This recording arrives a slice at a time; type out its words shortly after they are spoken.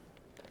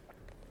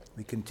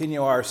We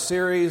continue our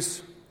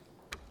series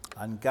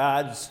on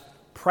God's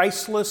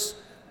priceless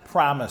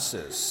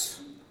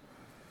promises.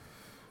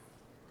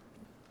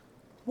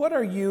 What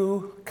are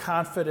you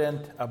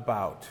confident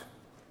about?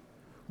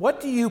 What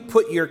do you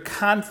put your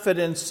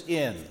confidence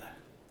in?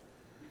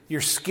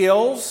 Your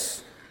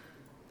skills?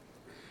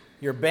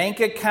 Your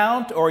bank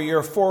account or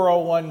your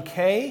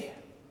 401k?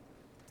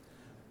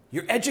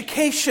 Your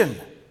education?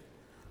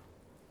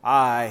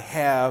 I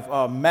have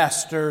a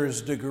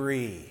master's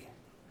degree.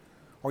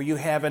 Or you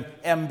have an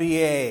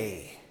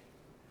MBA.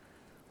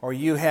 Or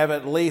you're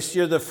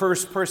the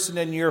first person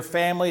in your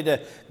family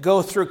to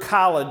go through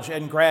college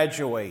and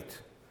graduate.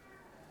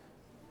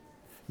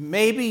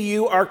 Maybe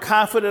you are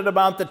confident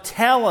about the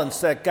talents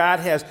that God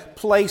has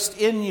placed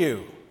in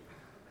you.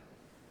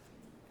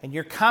 And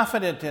you're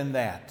confident in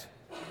that.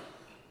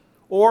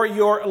 Or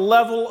your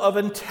level of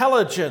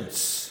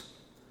intelligence.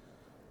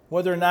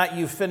 Whether or not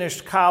you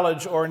finished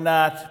college or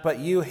not, but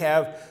you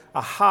have a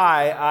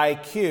high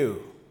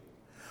IQ.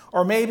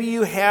 Or maybe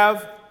you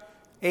have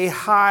a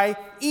high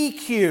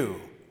EQ,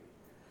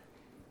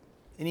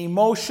 an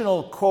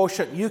emotional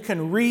quotient. You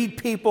can read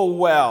people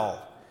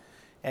well,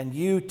 and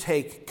you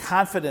take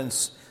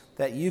confidence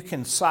that you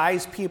can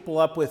size people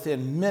up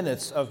within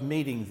minutes of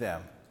meeting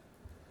them.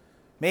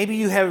 Maybe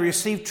you have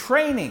received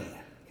training.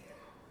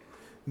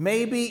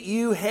 Maybe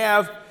you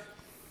have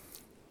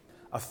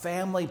a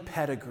family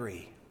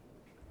pedigree.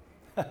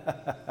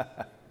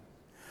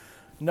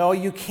 No,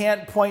 you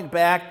can't point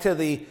back to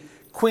the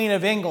Queen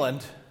of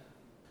England,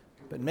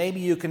 but maybe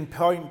you can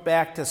point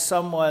back to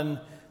someone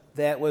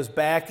that was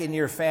back in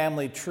your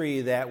family tree,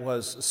 that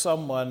was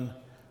someone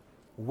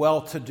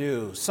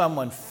well-to-do,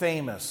 someone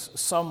famous,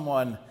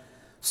 someone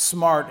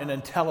smart and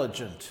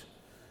intelligent.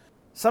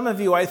 Some of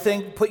you, I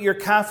think, put your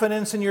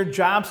confidence in your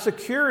job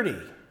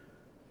security.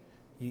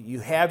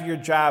 You have your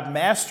job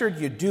mastered,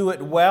 you do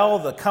it well,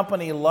 the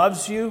company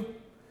loves you,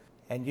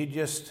 and you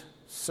just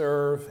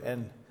serve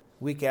and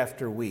week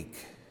after week.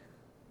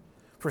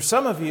 For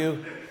some of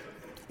you,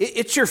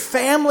 it's your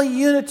family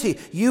unity.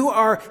 You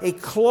are a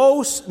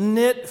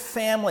close-knit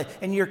family,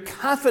 and you're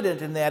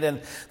confident in that.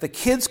 And the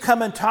kids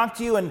come and talk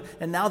to you, and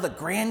now the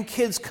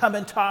grandkids come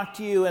and talk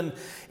to you, and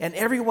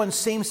everyone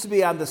seems to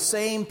be on the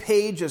same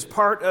page as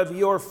part of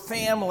your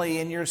family,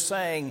 and you're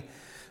saying,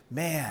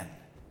 man,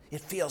 it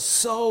feels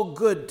so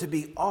good to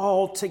be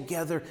all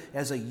together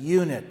as a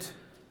unit.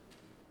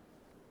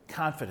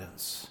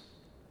 Confidence.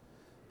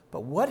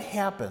 But what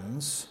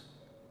happens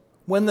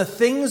when the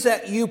things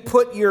that you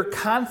put your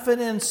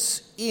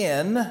confidence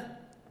in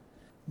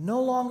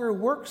no longer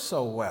work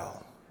so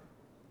well?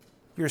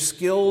 Your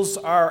skills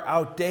are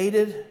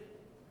outdated.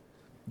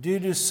 Due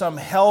to some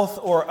health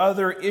or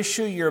other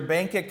issue, your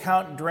bank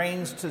account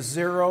drains to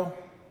zero.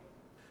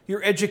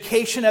 Your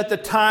education at the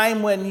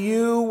time when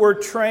you were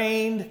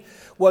trained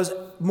was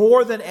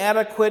more than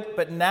adequate,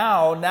 but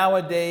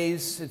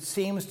nowadays, it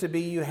seems to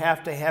be you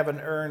have to have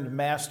an earned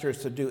master's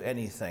to do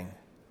anything.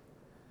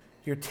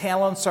 Your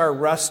talents are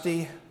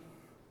rusty.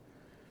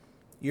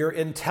 Your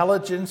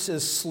intelligence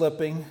is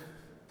slipping.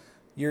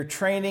 Your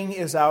training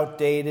is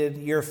outdated.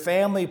 Your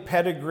family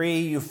pedigree,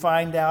 you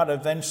find out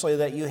eventually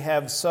that you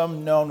have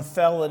some known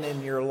felon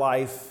in your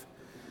life.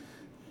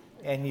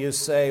 And you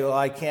say, well,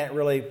 I can't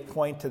really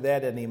point to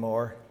that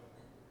anymore.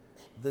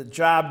 The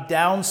job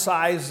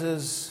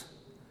downsizes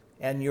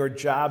and your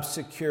job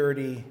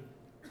security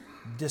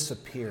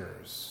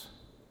disappears.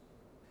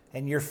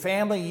 And your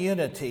family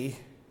unity,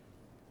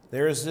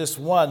 there is this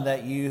one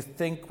that you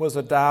think was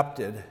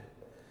adopted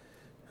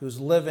who's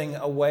living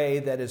a way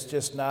that is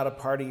just not a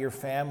part of your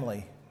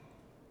family.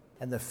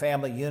 And the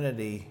family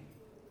unity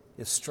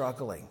is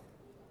struggling.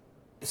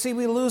 See,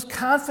 we lose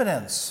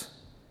confidence.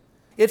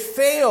 It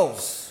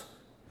fails.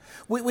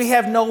 We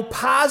have no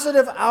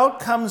positive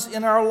outcomes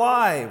in our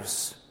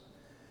lives.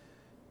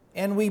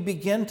 And we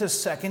begin to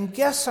second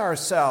guess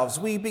ourselves.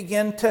 We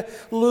begin to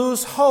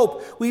lose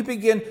hope. We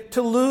begin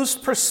to lose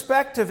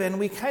perspective. And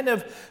we kind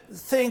of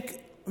think,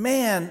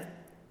 man,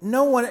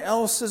 no one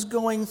else is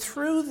going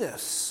through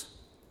this.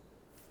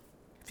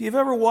 If you've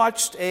ever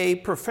watched a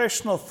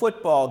professional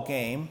football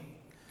game,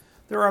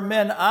 there are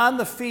men on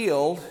the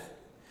field,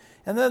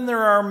 and then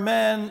there are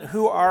men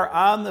who are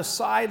on the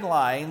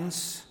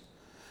sidelines,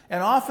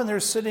 and often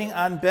they're sitting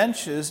on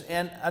benches,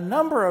 and a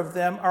number of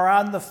them are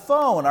on the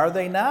phone, are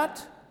they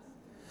not?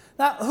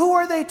 Now, who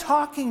are they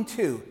talking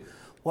to?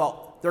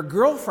 Well, their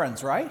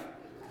girlfriends, right?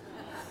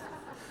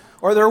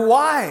 Or their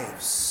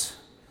wives?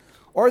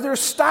 Or their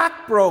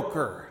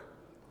stockbroker?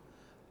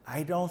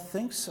 I don't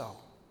think so.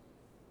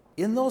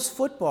 In those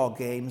football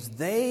games,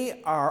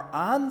 they are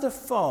on the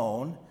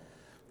phone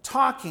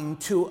talking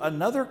to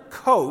another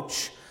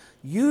coach,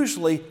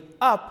 usually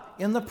up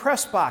in the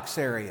press box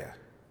area.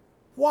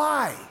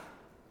 Why?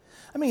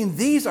 I mean,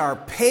 these are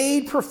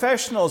paid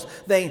professionals.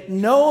 They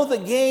know the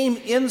game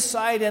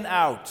inside and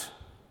out.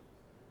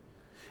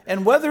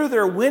 And whether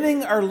they're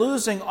winning or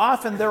losing,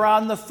 often they're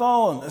on the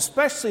phone,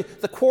 especially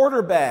the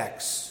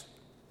quarterbacks,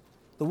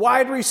 the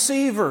wide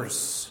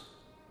receivers,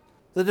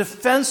 the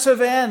defensive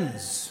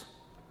ends.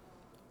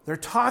 They're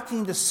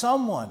talking to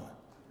someone.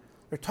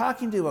 They're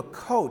talking to a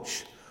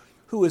coach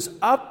who is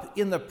up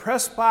in the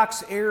press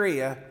box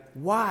area.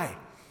 Why?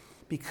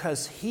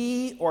 Because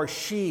he or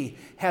she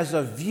has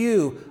a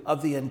view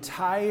of the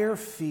entire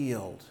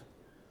field.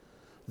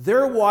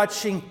 They're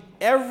watching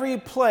every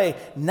play,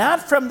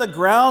 not from the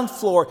ground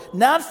floor,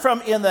 not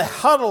from in the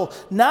huddle,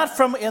 not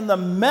from in the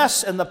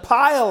mess and the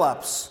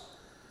pile-ups.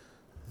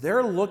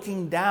 They're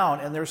looking down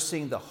and they're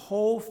seeing the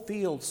whole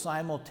field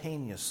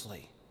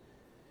simultaneously.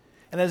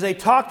 And as they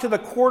talk to the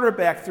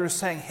quarterback, they're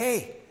saying,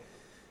 hey,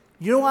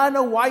 you want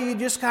to know why you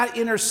just got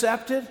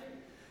intercepted?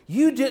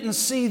 You didn't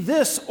see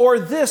this or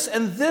this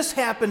and this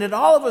happened, and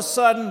all of a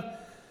sudden,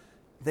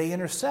 they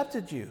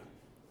intercepted you.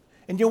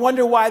 And you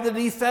wonder why the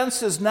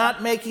defense is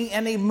not making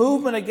any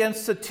movement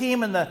against the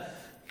team, and the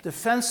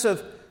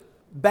defensive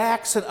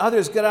backs and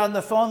others get on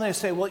the phone and they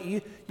say, well,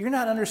 you're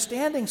not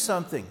understanding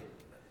something.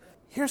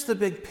 Here's the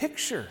big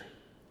picture.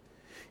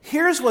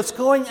 Here's what's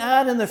going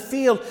on in the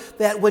field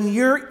that when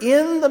you're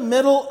in the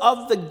middle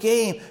of the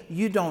game,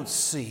 you don't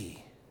see.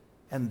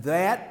 And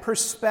that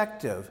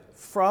perspective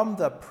from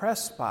the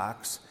press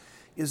box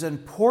is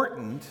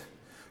important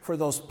for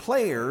those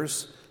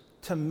players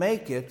to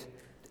make it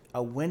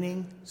a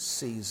winning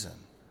season.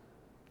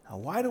 Now,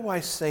 why do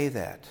I say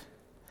that?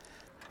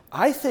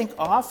 I think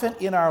often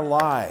in our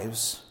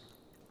lives,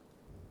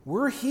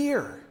 we're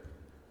here.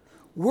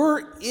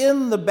 We're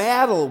in the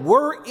battle.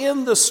 We're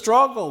in the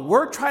struggle.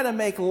 We're trying to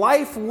make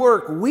life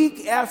work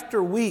week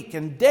after week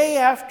and day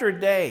after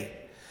day.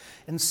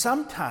 And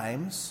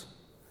sometimes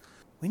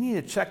we need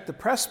to check the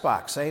press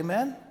box,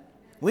 amen?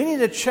 We need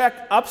to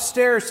check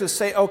upstairs to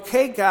say,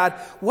 okay, God,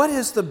 what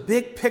is the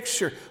big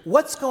picture?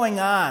 What's going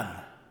on?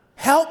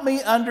 Help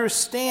me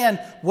understand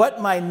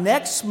what my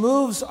next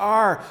moves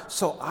are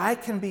so I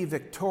can be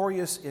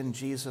victorious in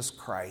Jesus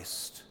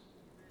Christ.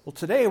 Well,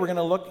 today we're going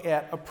to look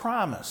at a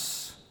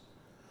promise.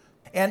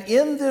 And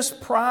in this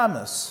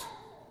promise,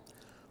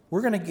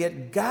 we're going to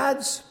get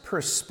God's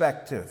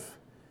perspective,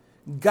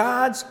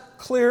 God's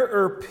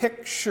clearer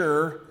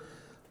picture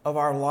of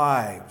our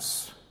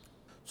lives.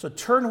 So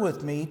turn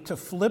with me to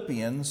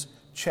Philippians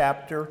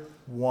chapter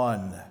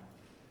 1,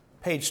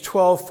 page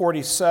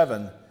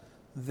 1247,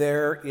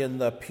 there in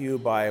the Pew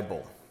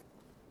Bible.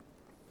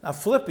 Now,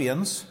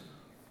 Philippians,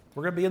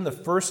 we're going to be in the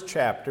first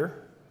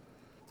chapter,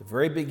 the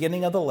very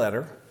beginning of the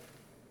letter.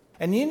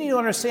 And you need to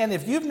understand,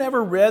 if you've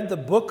never read the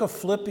book of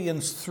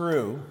Philippians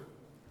through,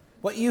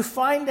 what you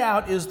find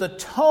out is the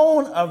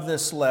tone of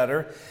this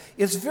letter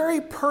is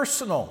very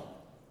personal.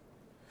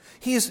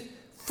 He's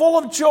full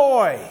of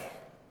joy.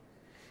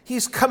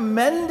 He's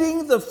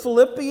commending the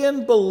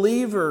Philippian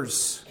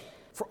believers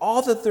for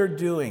all that they're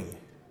doing.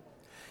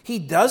 He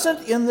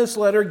doesn't in this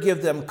letter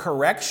give them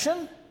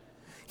correction.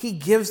 He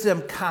gives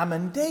them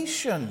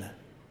commendation.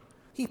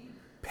 He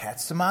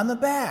pats them on the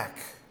back.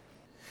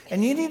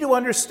 And you need to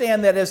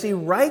understand that as he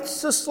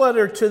writes this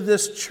letter to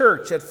this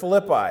church at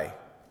Philippi,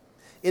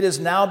 it has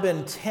now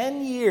been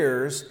 10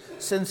 years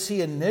since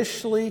he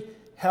initially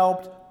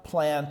helped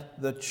plant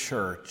the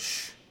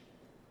church.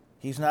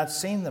 He's not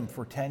seen them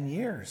for 10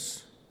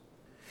 years.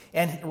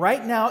 And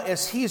right now,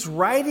 as he's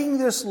writing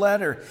this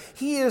letter,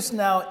 he is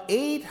now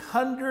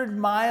 800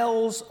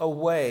 miles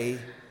away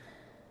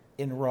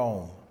in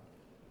Rome.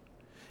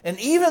 And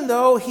even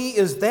though he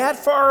is that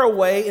far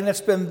away and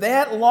it's been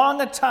that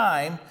long a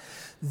time,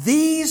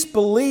 these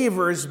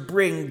believers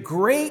bring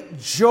great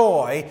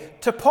joy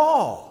to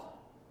Paul.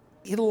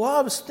 He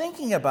loves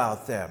thinking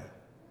about them.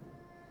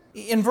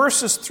 In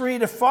verses 3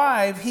 to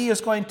 5, he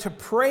is going to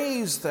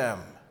praise them.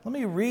 Let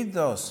me read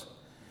those.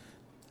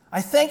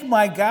 I thank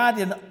my God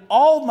in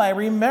all my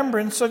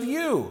remembrance of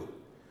you,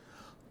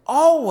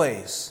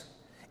 always,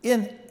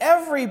 in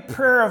every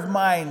prayer of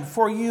mine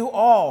for you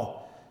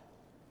all,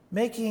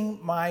 making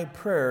my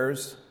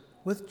prayers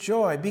with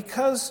joy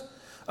because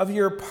of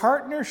your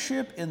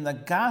partnership in the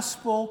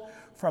gospel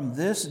from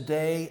this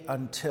day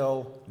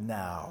until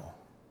now.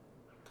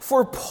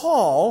 For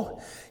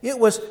Paul, it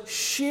was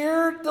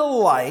sheer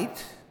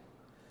delight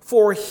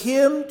for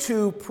him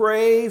to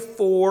pray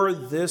for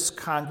this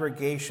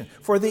congregation,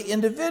 for the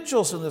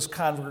individuals in this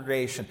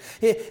congregation.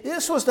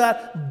 This was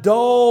not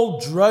dull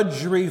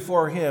drudgery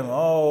for him.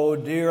 Oh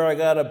dear, I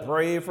got to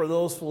pray for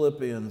those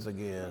Philippians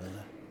again.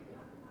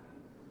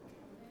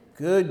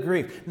 Good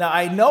grief. Now,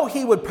 I know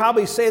he would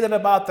probably say that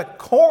about the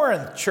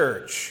Corinth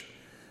church.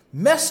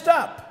 Messed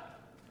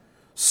up,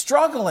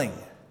 struggling.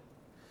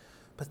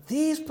 But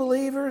these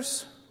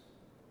believers,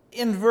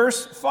 in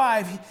verse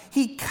 5,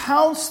 he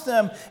counts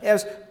them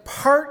as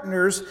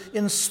partners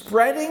in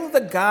spreading the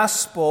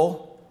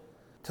gospel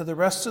to the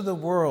rest of the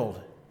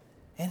world.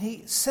 And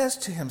he says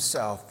to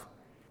himself,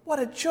 what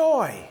a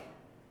joy.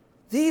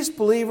 These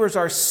believers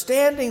are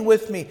standing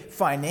with me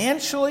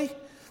financially.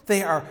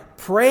 They are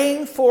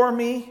praying for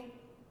me.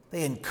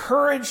 They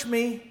encourage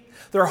me.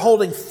 They're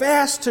holding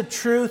fast to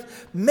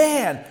truth.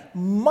 Man,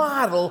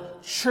 model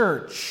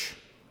church.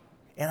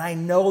 And I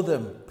know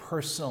them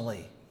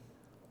personally.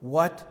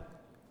 What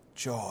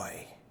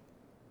joy.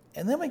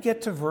 And then we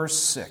get to verse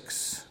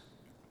 6,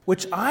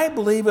 which I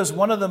believe is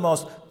one of the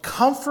most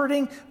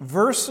comforting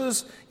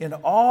verses in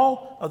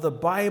all of the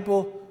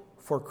Bible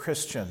for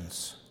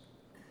Christians.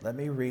 Let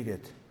me read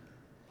it.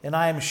 And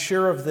I am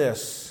sure of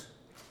this,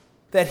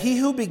 that he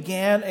who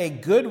began a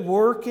good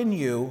work in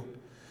you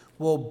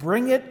will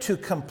bring it to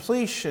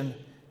completion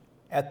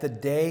at the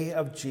day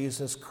of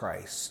Jesus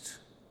Christ.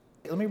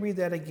 Let me read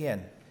that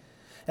again.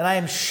 And I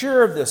am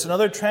sure of this.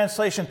 Another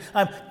translation,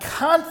 I'm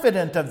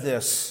confident of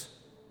this,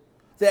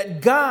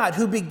 that God,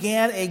 who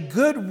began a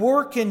good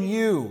work in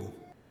you,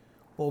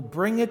 will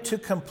bring it to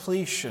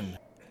completion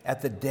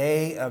at the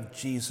day of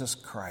Jesus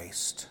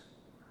Christ.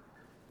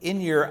 In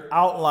your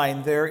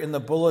outline there in the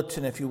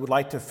bulletin, if you would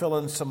like to fill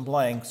in some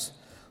blanks,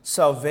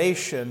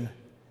 salvation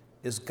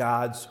is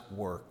God's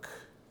work.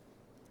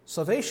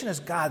 Salvation is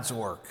God's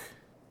work.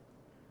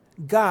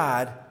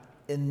 God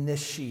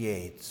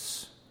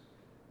initiates.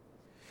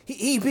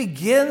 He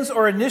begins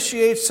or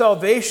initiates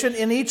salvation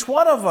in each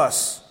one of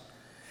us.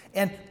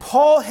 And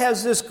Paul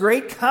has this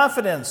great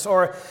confidence,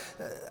 or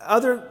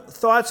other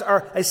thoughts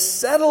are a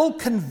settled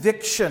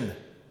conviction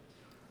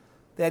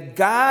that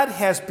God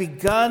has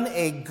begun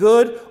a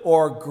good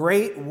or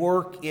great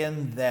work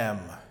in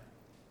them.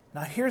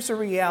 Now here's the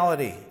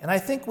reality, and I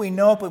think we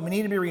know it, but we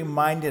need to be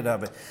reminded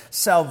of it.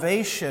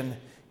 Salvation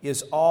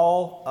is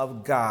all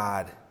of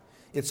God.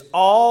 It's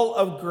all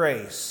of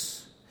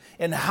grace.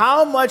 And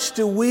how much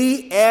do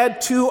we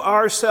add to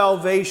our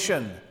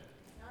salvation?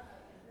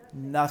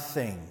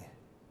 Nothing.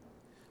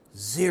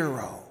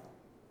 Zero.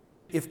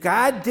 If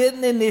God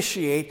didn't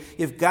initiate,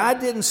 if God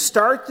didn't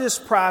start this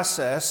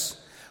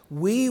process,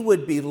 we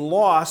would be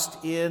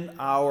lost in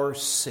our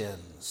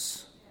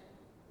sins.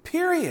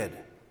 Period.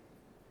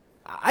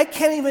 I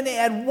can't even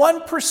add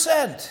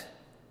 1%.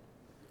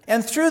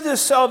 And through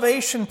this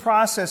salvation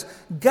process,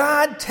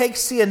 God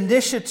takes the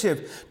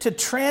initiative to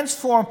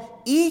transform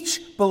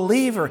each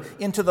believer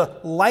into the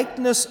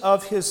likeness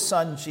of his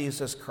Son,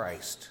 Jesus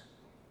Christ.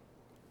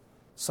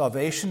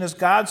 Salvation is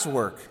God's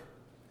work.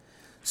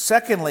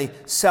 Secondly,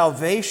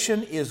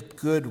 salvation is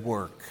good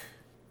work.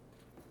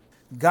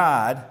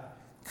 God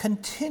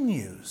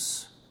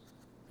continues.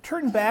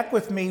 Turn back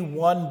with me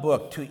one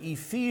book to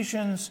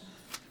Ephesians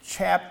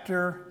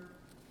chapter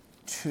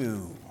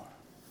 2.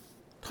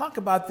 Talk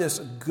about this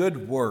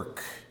good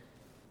work.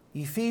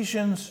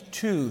 Ephesians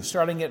 2,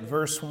 starting at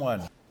verse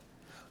 1.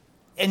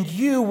 And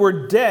you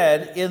were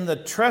dead in the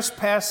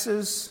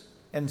trespasses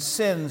and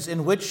sins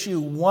in which you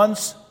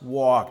once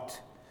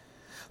walked,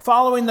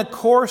 following the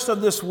course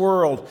of this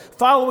world,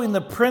 following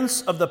the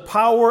prince of the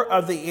power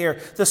of the air,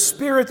 the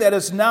spirit that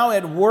is now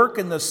at work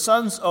in the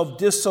sons of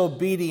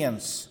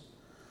disobedience,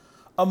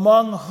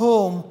 among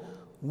whom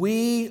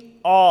we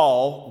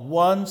all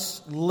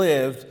once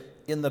lived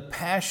in the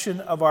passion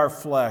of our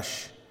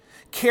flesh,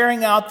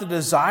 carrying out the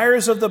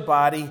desires of the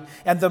body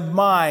and the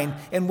mind,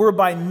 and were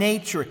by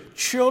nature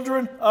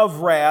children of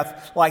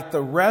wrath like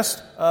the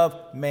rest of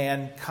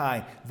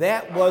mankind.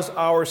 That was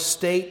our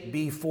state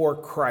before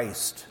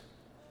Christ.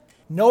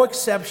 No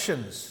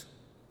exceptions.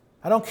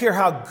 I don't care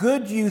how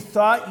good you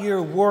thought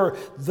you were.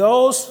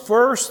 Those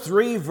first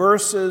 3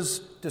 verses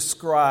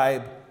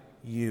describe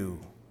you.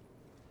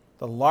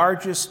 The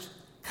largest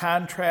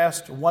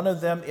contrast, one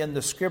of them in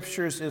the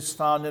Scriptures, is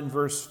found in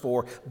verse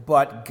 4,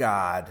 but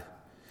God.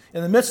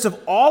 In the midst of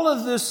all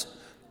of this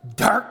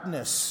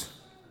darkness,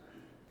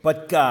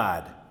 but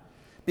God,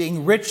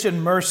 being rich in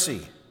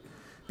mercy,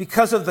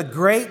 because of the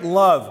great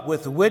love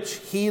with which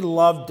he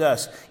loved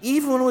us,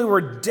 even when we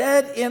were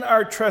dead in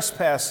our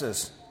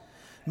trespasses,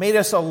 made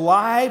us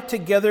alive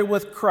together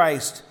with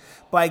Christ.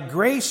 By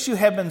grace you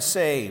have been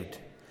saved,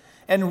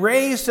 and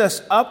raised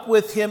us up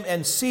with him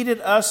and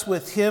seated us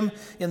with him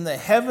in the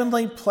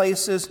heavenly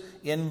places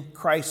in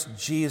Christ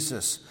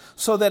Jesus,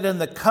 so that in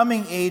the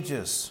coming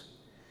ages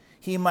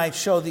he might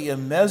show the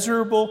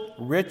immeasurable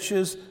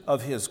riches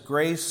of his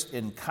grace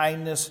and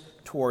kindness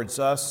towards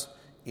us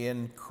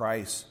in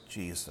Christ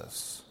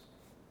Jesus.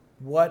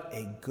 What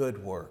a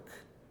good work.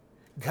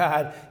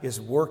 God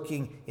is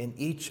working in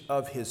each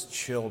of his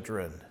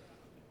children.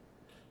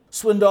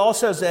 Swindoll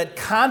says that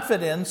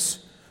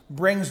confidence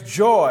brings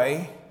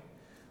joy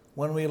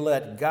when we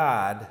let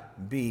God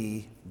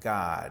be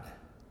God.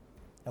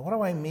 Now, what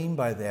do I mean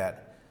by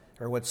that?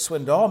 Or what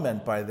Swindoll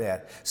meant by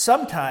that?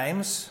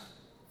 Sometimes,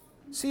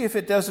 see if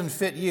it doesn't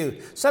fit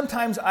you,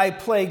 sometimes I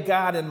play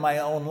God in my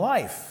own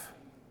life.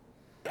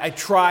 I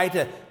try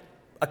to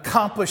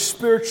accomplish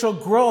spiritual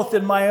growth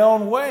in my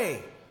own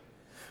way.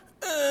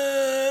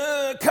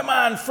 Come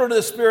on, fruit of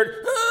the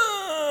Spirit.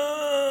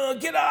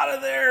 Get out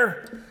of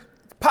there.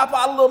 Pop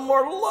out a little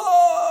more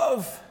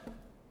love.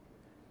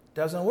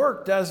 Doesn't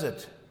work, does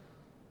it?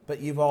 But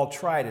you've all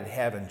tried it,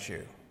 haven't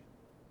you?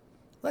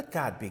 Let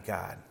God be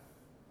God.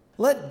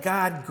 Let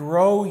God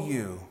grow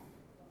you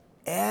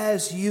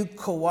as you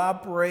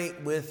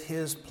cooperate with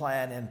his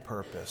plan and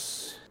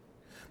purpose.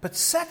 But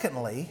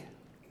secondly,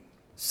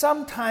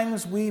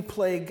 sometimes we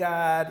play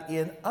God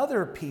in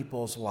other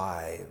people's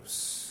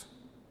lives.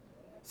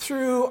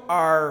 Through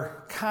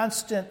our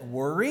constant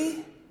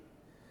worry,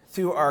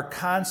 through our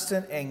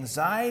constant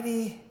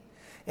anxiety,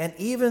 and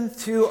even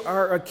through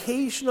our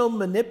occasional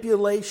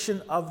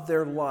manipulation of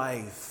their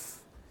life.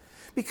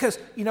 Because,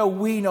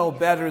 we know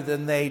better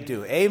than they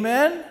do.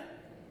 Amen?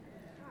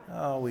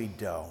 Oh, we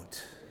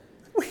don't.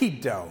 We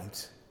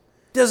don't.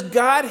 Does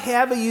God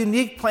have a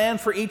unique plan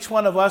for each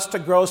one of us to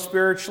grow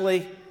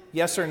spiritually?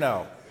 Yes or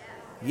no?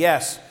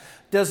 Yes.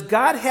 Does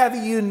God have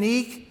a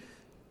unique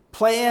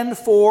plan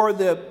for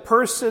the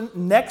person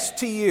next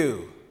to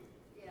you?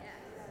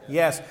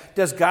 Yes.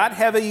 Does God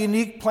have a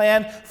unique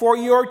plan for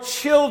your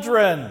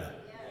children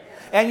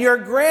and your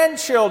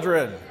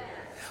grandchildren?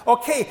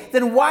 Okay,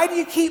 then why do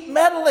you keep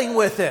meddling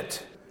with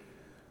it?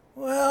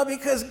 Well,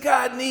 because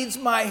God needs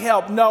my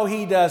help. No,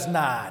 He does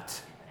not.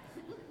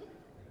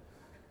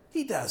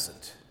 He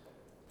doesn't.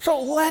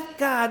 So let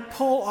God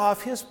pull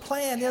off His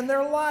plan in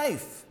their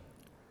life.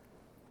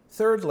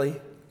 Thirdly,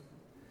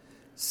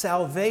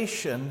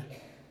 salvation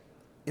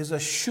is a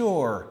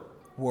sure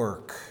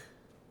work.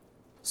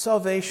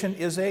 Salvation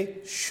is a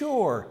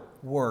sure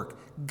work.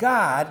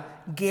 God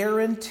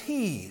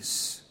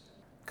guarantees.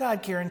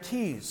 God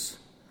guarantees.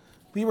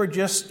 We were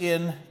just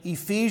in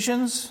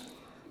Ephesians.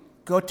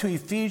 Go to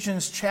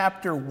Ephesians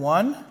chapter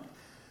 1,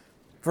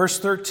 verse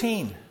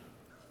 13.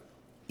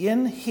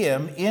 In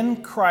Him,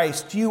 in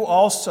Christ, you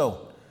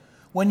also,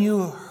 when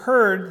you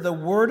heard the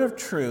word of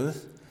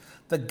truth,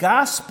 the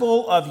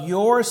gospel of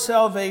your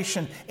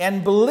salvation,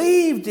 and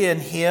believed in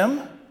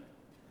Him.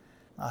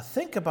 Now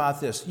think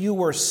about this. You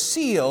were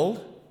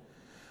sealed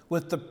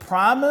with the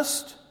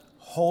promised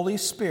Holy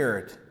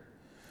Spirit,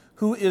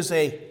 who is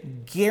a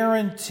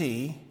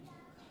guarantee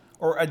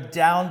or a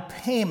down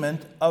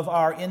payment of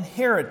our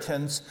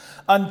inheritance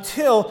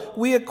until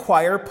we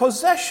acquire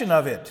possession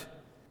of it,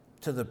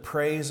 to the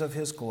praise of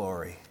His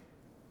glory.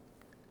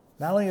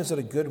 Not only is it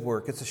a good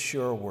work, it's a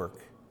sure work.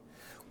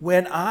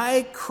 When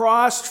I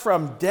crossed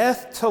from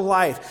death to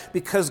life,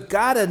 because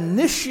God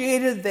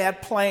initiated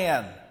that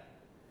plan,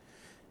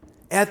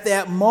 at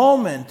that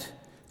moment,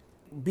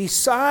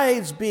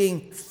 besides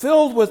being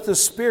filled with the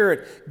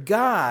Spirit,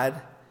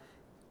 God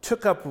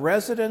took up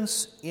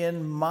residence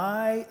in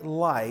my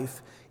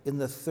life in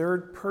the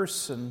third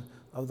person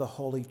of the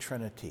Holy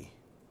Trinity.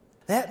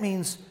 That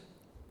means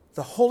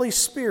the Holy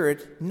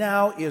Spirit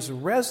now is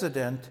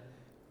resident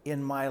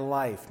in my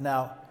life.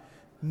 Now,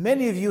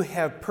 many of you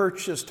have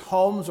purchased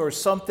homes or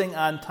something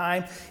on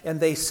time, and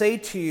they say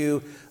to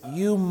you,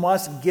 you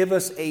must give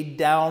us a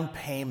down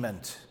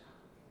payment.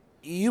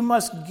 You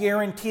must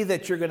guarantee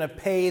that you're going to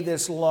pay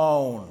this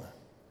loan.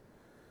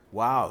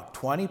 Wow,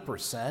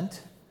 20%?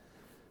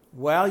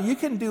 Well, you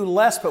can do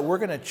less, but we're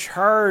going to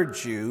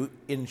charge you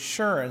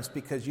insurance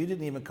because you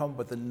didn't even come up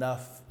with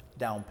enough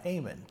down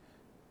payment.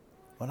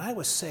 When I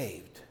was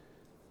saved,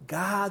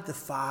 God the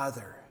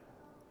Father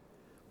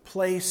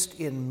placed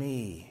in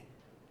me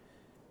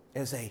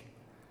as a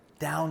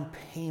down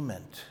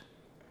payment,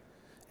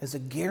 as a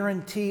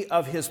guarantee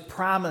of His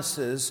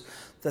promises,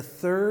 the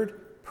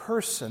third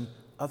person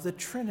of the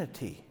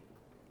Trinity.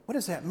 What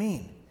does that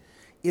mean?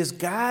 Is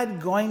God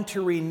going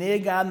to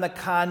renege on the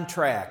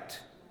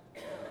contract?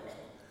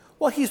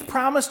 Well, He's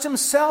promised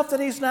Himself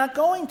that He's not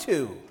going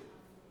to.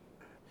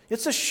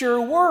 It's a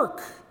sure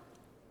work.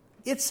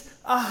 It's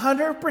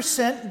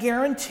 100%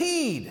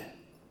 guaranteed.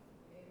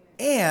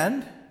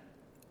 And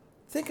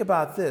think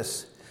about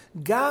this.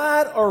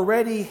 God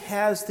already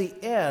has the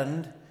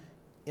end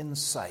in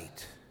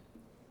sight.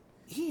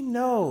 He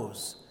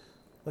knows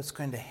what's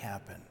going to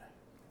happen.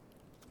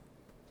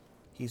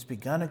 He's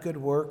begun a good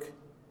work.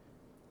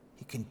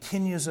 He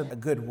continues a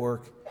good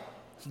work.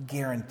 He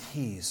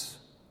guarantees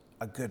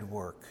a good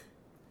work.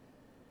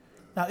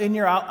 Now, in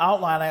your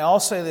outline, I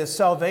also say that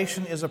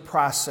salvation is a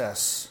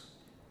process.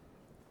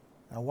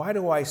 Now, why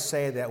do I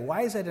say that?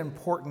 Why is that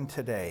important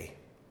today?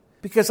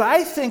 Because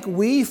I think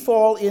we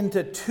fall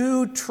into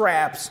two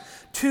traps,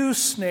 two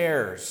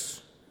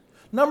snares.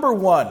 Number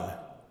one,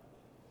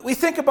 we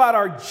think about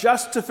our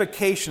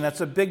justification.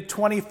 That's a big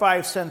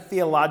 25-cent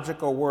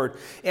theological word.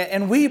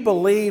 And we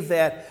believe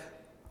that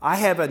I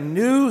have a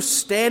new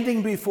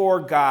standing before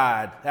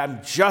God.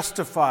 I'm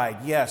justified,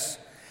 yes.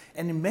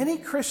 And many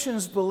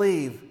Christians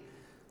believe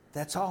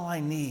that's all I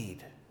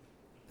need.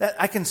 That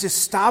I can just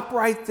stop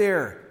right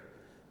there.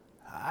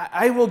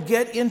 I will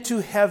get into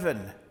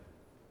heaven.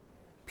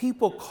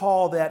 People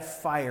call that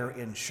fire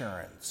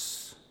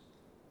insurance.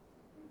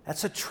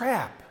 That's a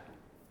trap.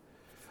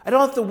 I don't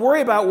have to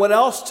worry about what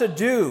else to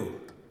do.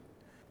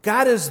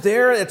 God is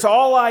there. It's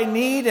all I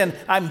need, and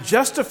I'm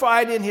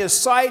justified in His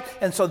sight,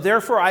 and so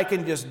therefore I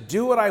can just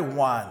do what I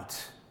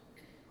want.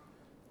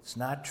 It's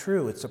not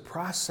true. It's a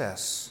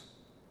process.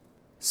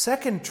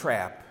 Second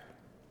trap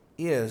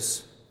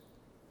is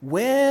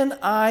when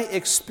I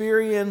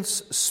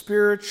experience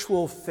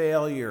spiritual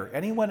failure.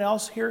 Anyone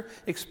else here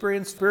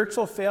experience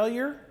spiritual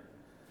failure?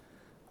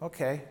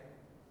 Okay.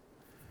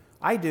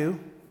 I do.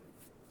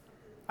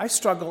 I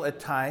struggle at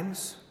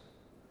times.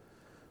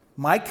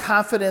 My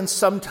confidence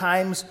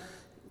sometimes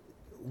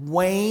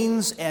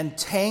wanes and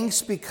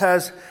tanks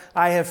because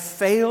I have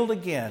failed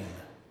again.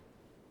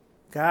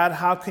 God,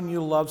 how can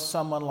you love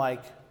someone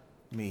like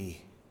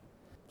me?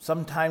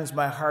 Sometimes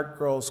my heart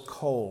grows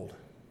cold.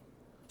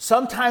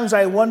 Sometimes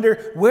I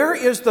wonder, where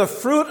is the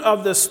fruit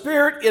of the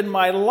Spirit in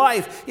my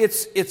life?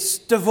 It's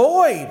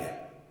devoid.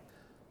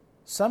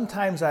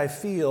 Sometimes I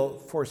feel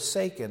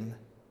forsaken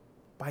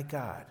by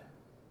God.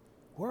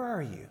 Where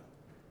are you?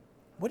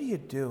 What are you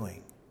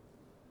doing?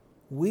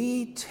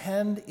 We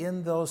tend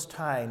in those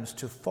times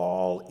to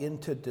fall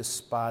into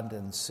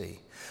despondency.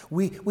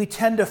 We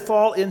tend to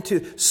fall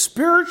into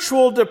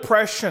spiritual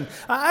depression.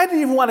 I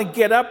didn't even want to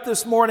get up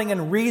this morning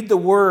and read the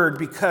Word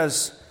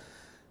because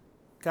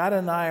God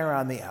and I are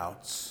on the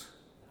outs.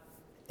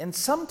 And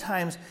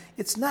sometimes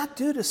it's not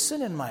due to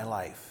sin in my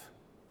life.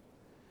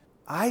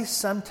 I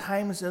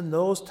sometimes in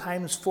those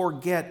times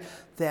forget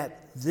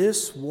that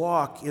this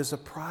walk is a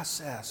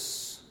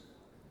process.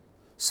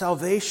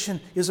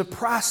 Salvation is a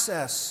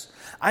process.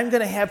 I'm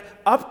going to have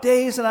up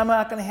days and I'm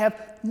not going to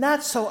have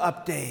not so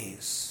up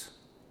days.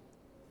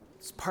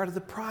 It's part of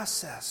the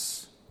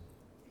process.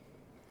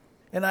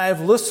 And I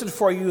have listed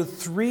for you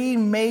 3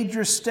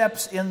 major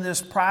steps in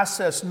this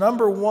process.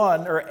 Number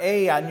 1, or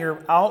A on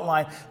your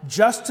outline,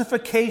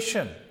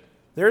 justification.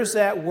 There's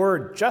that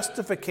word,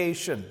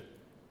 justification.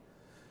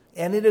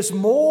 And it is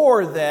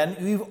more than,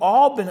 we've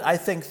all been, I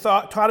think,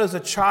 taught as a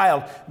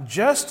child,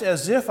 just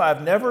as if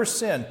I've never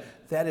sinned.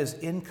 That is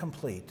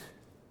incomplete.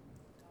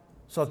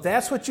 So if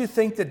that's what you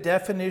think the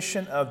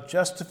definition of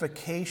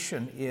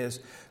justification is,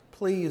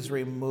 please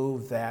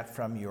remove that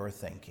from your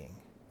thinking.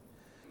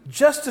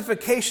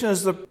 Justification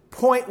is the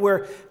point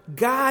where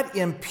God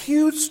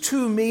imputes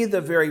to me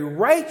the very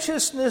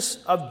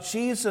righteousness of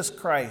Jesus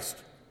Christ.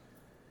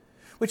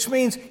 Which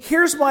means,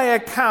 here's my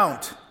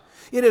account.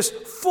 It is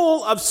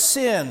full of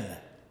sin.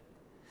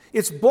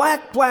 It's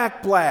black,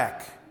 black,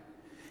 black.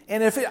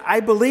 And if I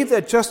believe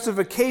that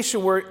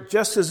justification were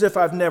just as if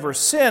I've never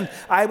sinned,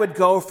 I would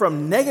go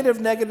from negative,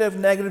 negative,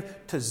 negative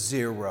to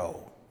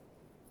 0.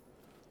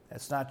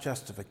 That's not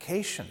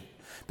justification.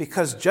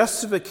 Because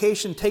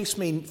justification takes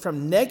me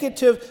from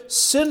negative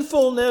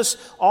sinfulness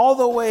all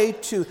the way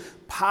to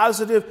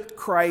positive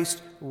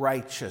Christ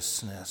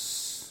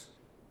righteousness.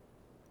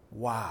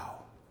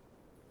 Wow.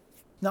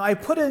 Now, I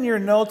put in your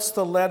notes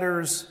the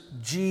letters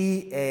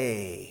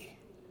G-A.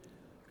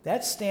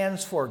 That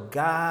stands for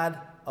God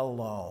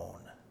alone.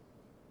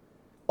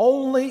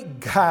 Only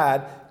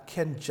God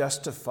can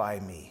justify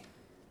me.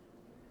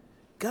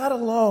 God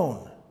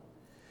alone.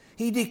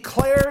 He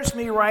declares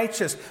me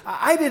righteous.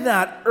 I did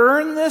not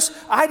earn this.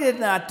 I did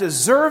not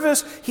deserve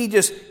this. He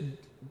just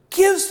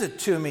gives it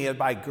to me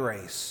by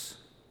grace.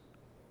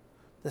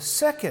 The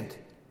second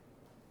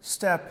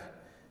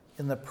step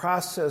in the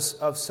process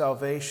of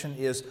salvation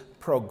is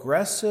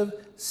progressive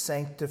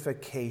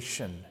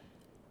sanctification.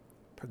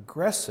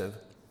 Progressive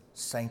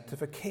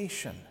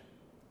sanctification.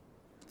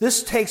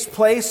 This takes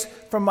place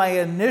from my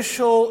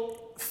initial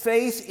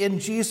faith in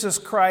Jesus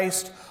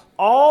Christ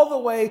all the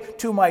way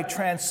to my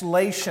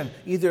translation,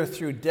 either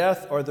through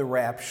death or the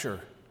rapture.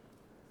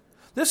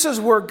 This is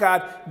where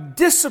God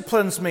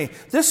disciplines me.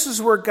 This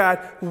is where God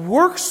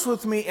works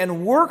with me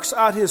and works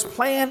out His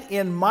plan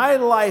in my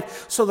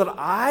life so that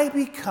I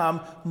become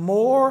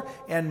more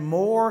and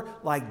more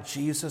like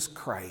Jesus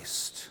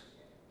Christ.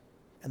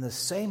 And the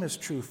same is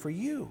true for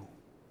you.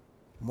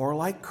 More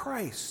like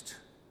Christ.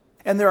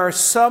 And there are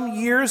some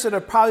years that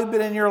have probably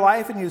been in your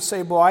life and you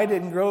say, boy, I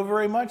didn't grow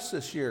very much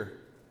this year.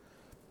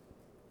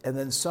 And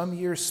then some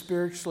years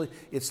spiritually,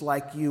 it's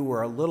like you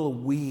were a little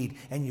weed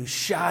and you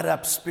shot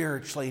up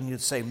spiritually and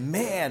you'd say,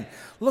 man,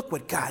 look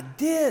what God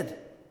did.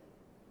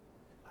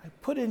 I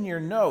put in your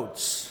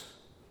notes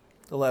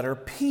the letter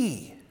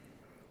P.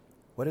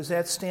 What does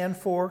that stand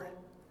for?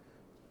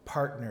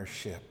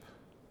 Partnership.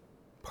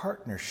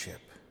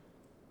 Partnership.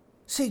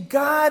 See,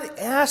 God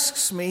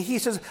asks me, He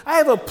says, I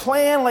have a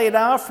plan laid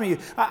out for you.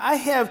 I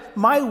have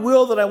my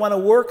will that I want to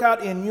work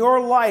out in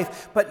your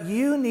life, but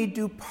you need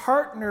to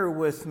partner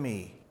with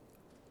me.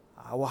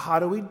 Well, how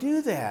do we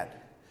do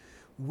that?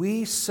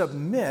 We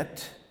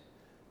submit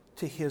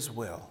to His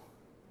will.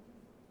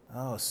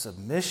 Oh,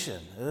 submission.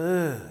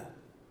 Ugh.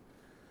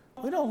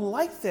 We don't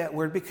like that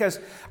word because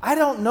I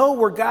don't know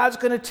where God's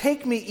going to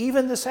take me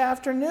even this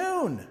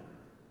afternoon.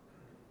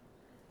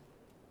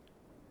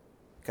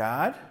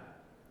 God,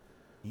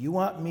 you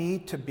want me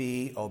to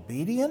be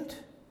obedient,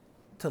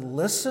 to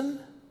listen,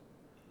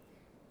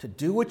 to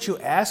do what you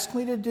ask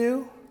me to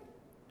do?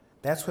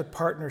 That's what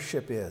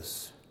partnership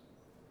is.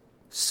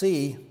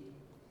 C,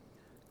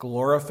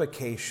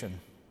 glorification.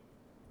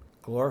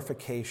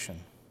 Glorification.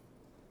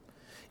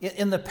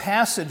 In the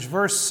passage,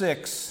 verse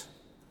 6,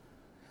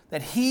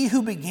 that He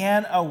who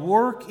began a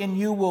work in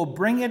you will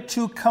bring it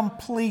to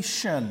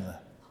completion.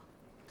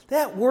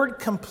 That word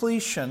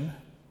completion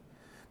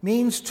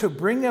means to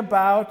bring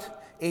about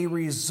a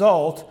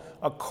result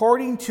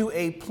according to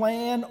a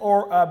plan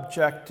or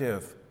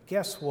objective.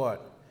 Guess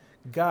what?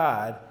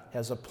 God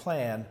has a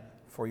plan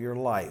for your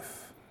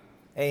life.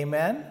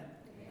 Amen?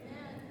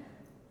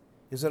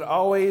 Is it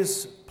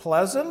always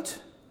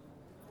pleasant?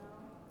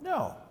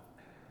 No.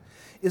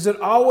 Is it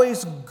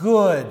always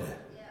good?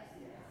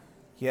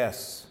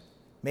 Yes.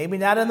 Maybe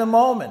not in the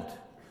moment,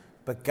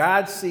 But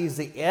God sees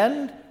the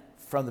end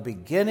from the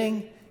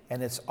beginning,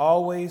 and it's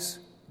always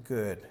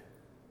good.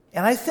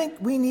 And I think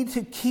we need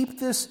to keep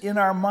this in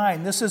our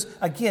mind. This is,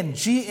 again,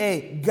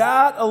 G-A.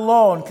 God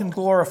alone can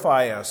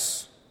glorify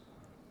us.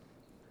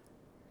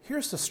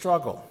 Here's the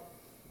struggle.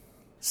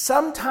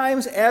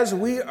 Sometimes as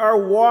we are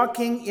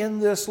walking in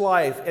this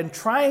life and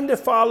trying to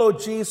follow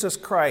Jesus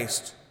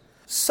Christ,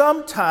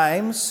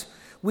 sometimes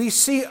we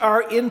see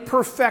our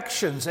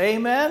imperfections.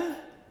 Amen?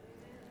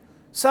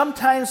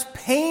 Sometimes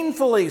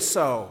painfully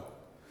so.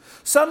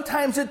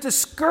 Sometimes it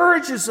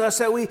discourages us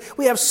that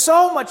we have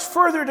so much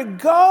further to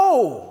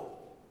go.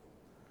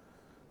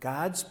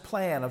 God's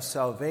plan of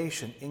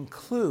salvation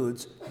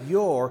includes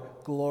your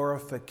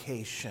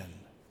glorification.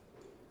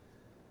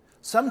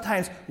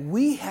 Sometimes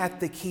we have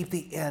to keep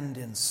the end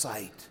in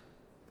sight,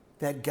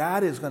 that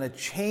God is going to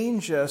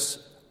change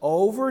us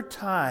over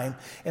time,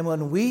 and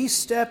when we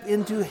step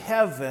into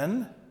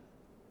heaven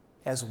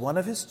as one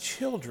of his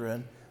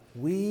children,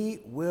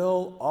 we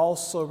will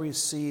also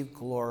receive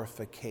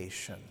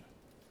glorification.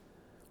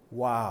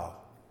 Wow.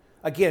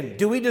 Again,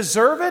 do we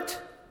deserve it?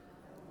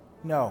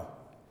 No.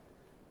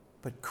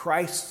 But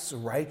Christ's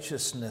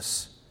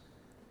righteousness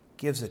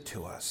gives it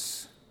to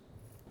us.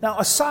 Now,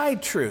 a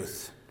side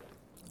truth.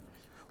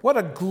 What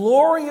a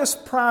glorious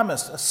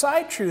promise. A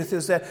side truth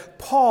is that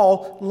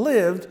Paul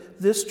lived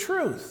this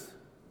truth.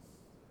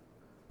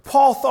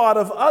 Paul thought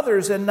of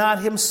others and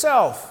not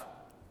himself.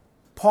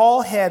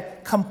 Paul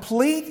had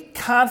complete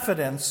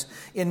confidence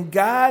in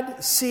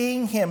God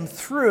seeing him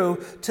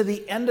through to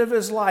the end of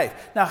his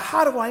life. Now,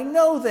 how do I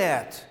know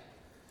that?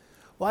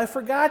 Well, I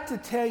forgot to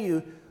tell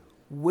you,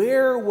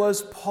 where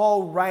was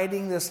Paul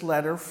writing this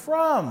letter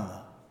from?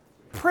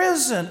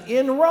 Prison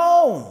in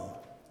Rome.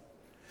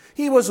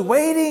 He was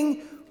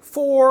waiting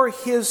for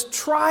his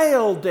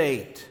trial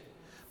date.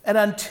 And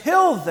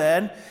until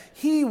then,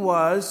 he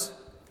was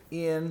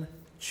in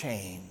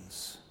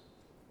chains.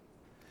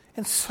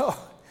 And so,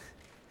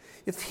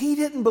 if he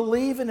didn't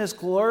believe in his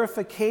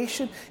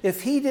glorification,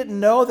 if he didn't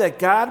know that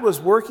God was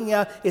working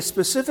out a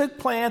specific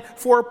plan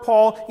for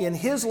Paul in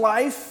his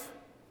life,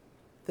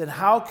 then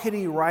how could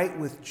he write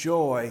with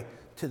joy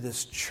to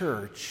this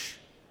church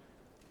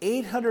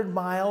 800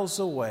 miles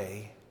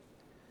away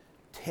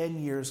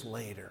 10 years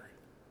later?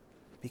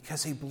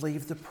 Because he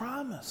believed the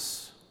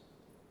promise.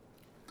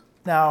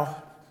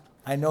 Now,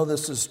 I know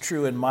this is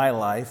true in my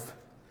life.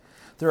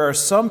 There are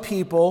some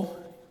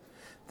people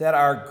that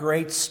are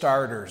great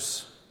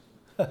starters.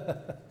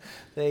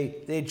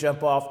 They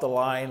jump off the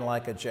line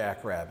like a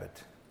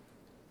jackrabbit.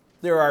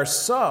 There are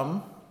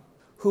some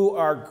who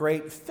are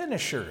great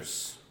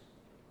finishers.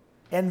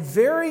 And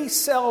very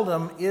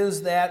seldom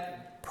is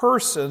that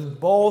person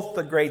both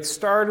the great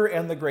starter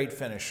and the great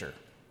finisher.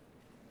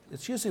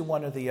 It's usually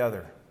one or the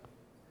other.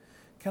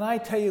 Can I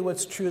tell you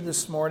what's true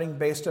this morning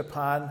based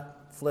upon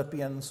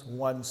Philippians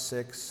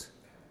 1:6?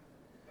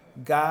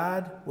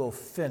 God will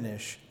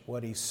finish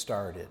what he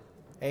started.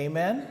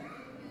 Amen?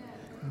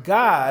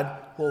 God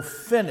will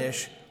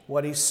finish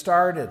what he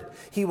started.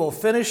 He will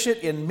finish it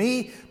in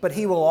me, but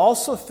he will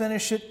also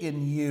finish it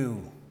in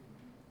you.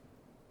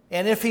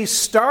 And if he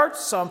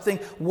starts something,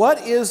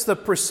 what is the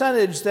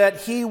percentage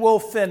that he will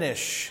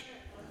finish?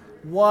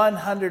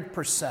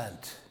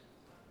 100%.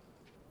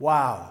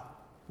 Wow,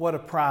 what a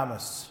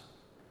promise.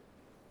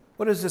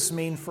 What does this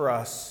mean for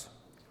us?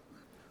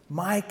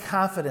 My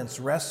confidence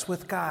rests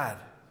with God.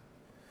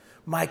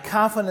 My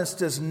confidence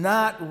does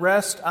not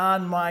rest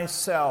on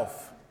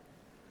myself.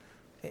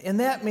 And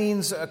that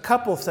means a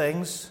couple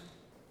things.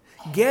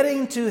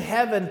 Getting to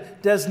heaven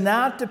does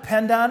not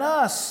depend on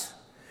us.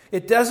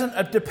 It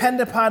doesn't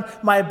depend upon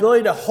my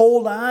ability to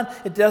hold on.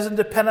 It doesn't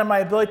depend on my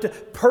ability to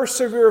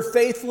persevere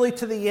faithfully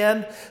to the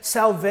end.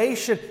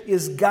 Salvation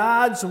is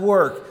God's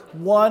work,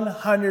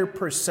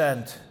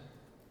 100%.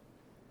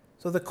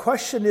 So the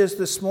question is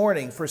this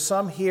morning, for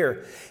some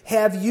here,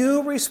 have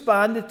you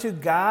responded to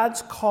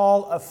God's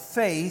call of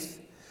faith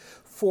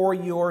for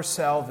your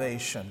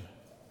salvation?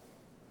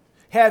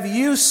 Have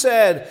you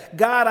said,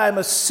 God, I'm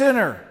a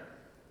sinner.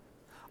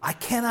 I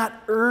cannot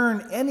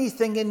earn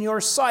anything in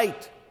your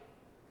sight.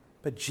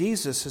 But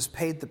Jesus has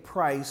paid the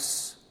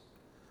price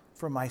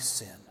for my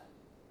sin.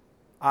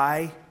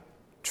 I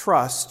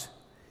trust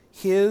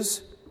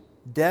his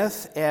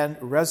death and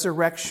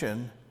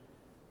resurrection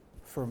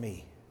for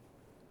me.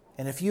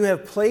 And if you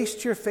have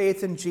placed your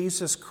faith in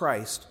Jesus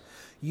Christ,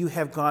 you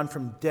have gone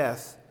from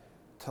death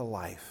to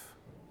life.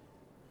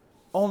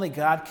 Only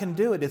God can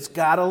do it. It's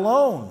God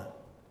alone.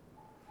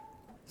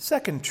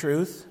 Second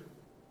truth,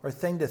 or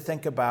thing to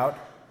think about.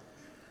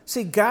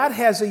 See, God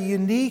has a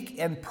unique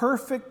and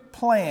perfect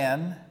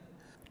plan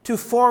to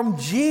form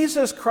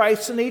Jesus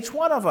Christ in each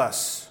one of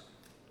us.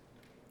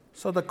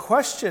 So the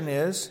question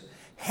is,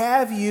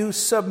 have you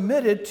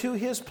submitted to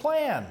his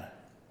plan?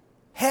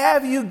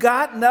 Have you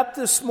gotten up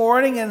this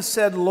morning and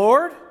said,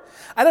 Lord,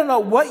 I don't know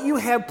what you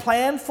have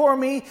planned for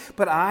me,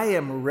 but I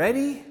am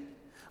ready.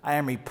 I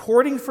am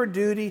reporting for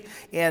duty,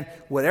 and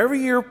whatever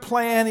your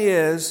plan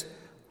is,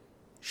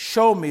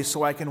 show me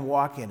so I can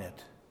walk in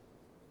it.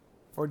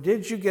 Or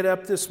did you get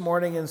up this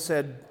morning and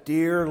said,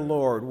 "Dear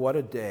Lord, what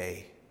a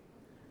day.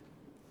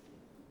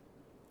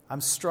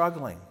 I'm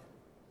struggling.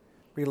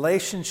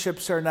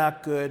 Relationships are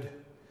not good.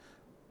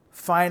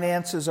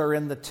 Finances are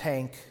in the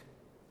tank.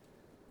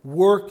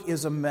 Work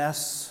is a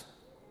mess.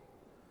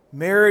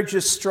 Marriage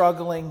is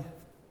struggling.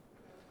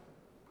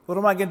 What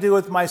am I going to do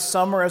with my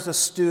summer as a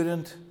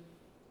student?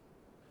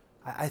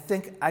 I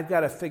think I've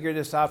got to figure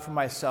this out for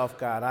myself,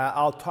 God.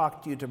 I'll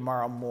talk to you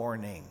tomorrow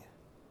morning."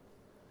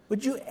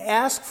 Would you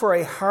ask for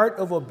a heart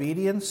of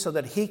obedience so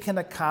that He can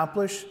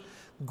accomplish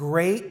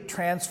great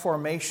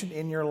transformation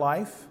in your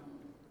life?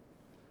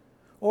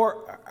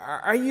 Or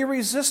are you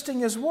resisting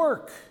His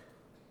work?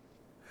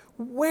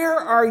 Where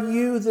are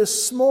you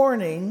this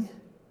morning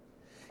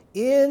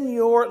in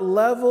your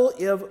level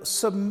of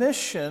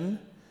submission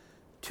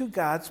to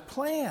God's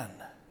plan?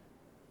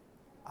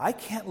 I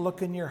can't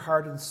look in your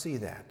heart and see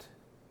that.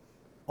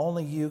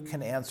 Only you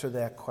can answer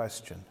that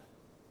question.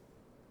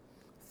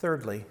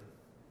 Thirdly,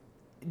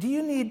 do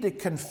you need to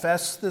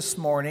confess this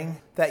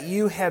morning that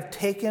you have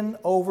taken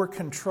over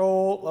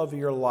control of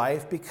your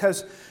life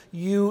because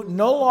you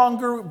no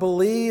longer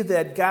believe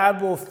that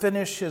God will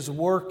finish His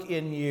work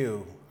in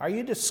you? Are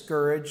you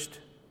discouraged?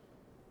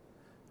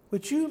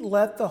 Would you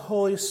let the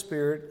Holy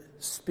Spirit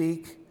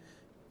speak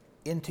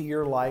into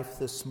your life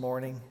this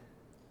morning?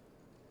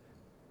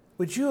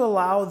 Would you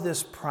allow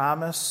this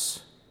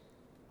promise?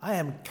 I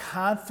am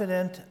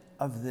confident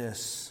of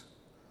this,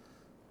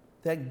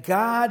 that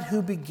God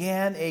who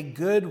began a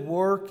good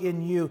work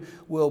in you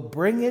will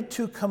bring it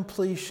to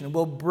completion,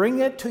 will bring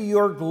it to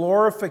your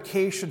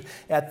glorification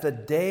at the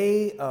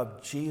day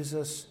of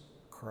Jesus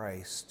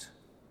Christ.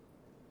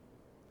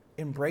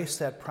 Embrace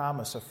that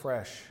promise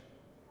afresh.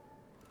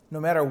 No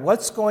matter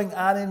what's going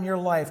on in your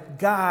life,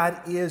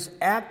 God is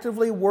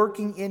actively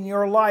working in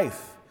your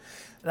life.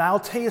 And I'll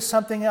tell you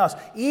something else.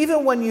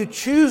 Even when you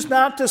choose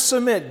not to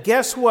submit,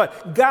 guess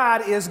what?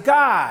 God is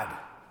God.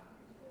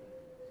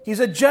 He's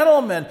a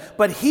gentleman,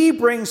 but He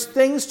brings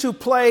things to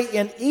play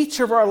in each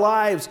of our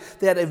lives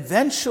that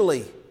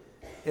eventually,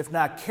 if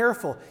not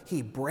careful,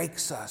 He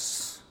breaks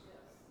us.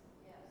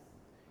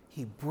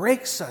 He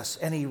breaks us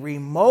and He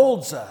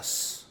remolds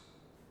us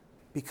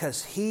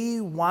because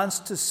He wants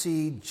to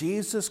see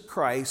Jesus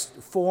Christ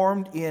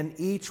formed in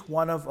each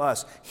one of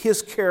us,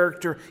 His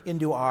character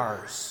into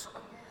ours.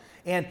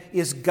 And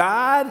is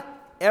God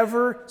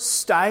ever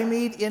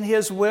stymied in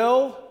His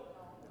will?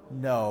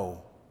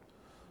 No.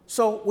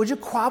 So would you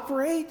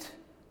cooperate?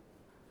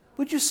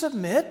 Would you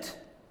submit?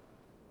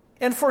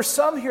 And for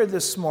some here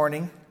this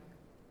morning,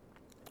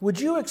 would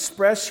you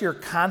express your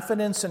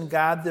confidence in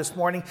God this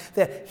morning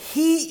that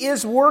He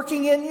is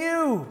working in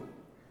you?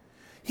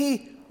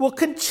 He will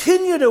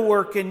continue to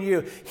work in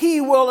you.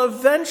 He will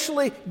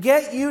eventually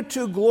get you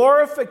to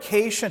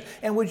glorification.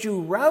 And would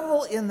you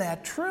revel in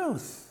that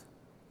truth?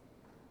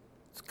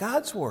 It's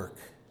God's work.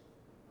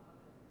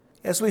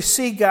 As we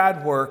see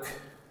God work,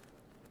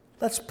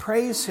 let's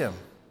praise Him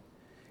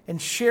and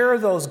share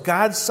those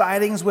God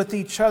sightings with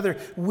each other.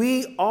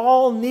 We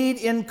all need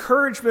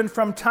encouragement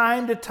from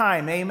time to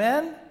time.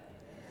 Amen?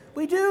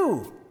 We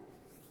do.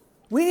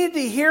 We need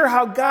to hear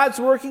how God's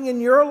working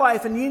in your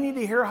life, and you need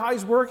to hear how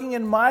He's working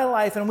in my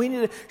life, and we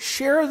need to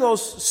share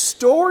those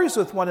stories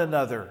with one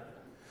another.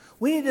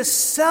 We need to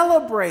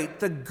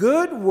celebrate the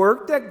good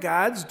work that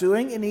God's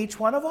doing in each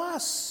one of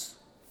us.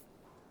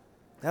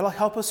 That'll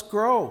help us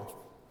grow.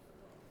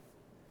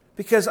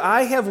 Because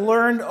I have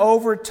learned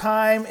over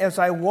time as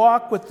I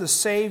walk with the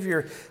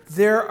Savior,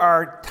 there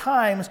are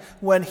times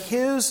when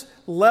His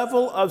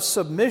level of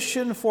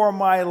submission for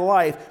my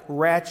life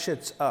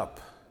ratchets up.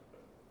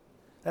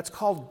 That's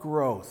called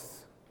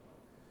growth.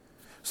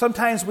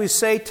 Sometimes we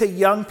say to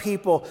young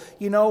people,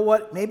 you know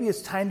what, maybe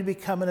it's time to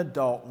become an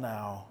adult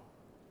now.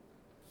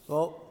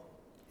 Well,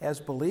 as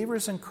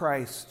believers in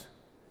Christ,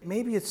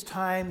 maybe it's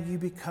time you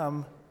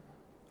become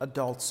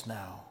adults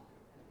now.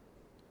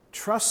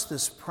 Trust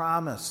this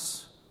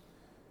promise.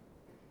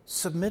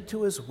 Submit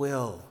to His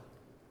will.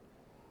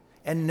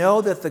 And know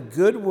that the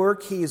good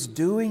work He is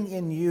doing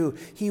in you,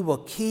 He will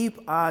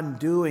keep on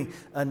doing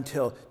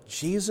until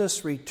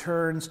Jesus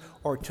returns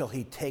or till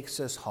He takes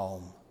us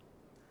home.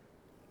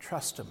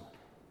 Trust Him.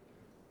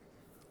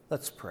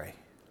 Let's pray.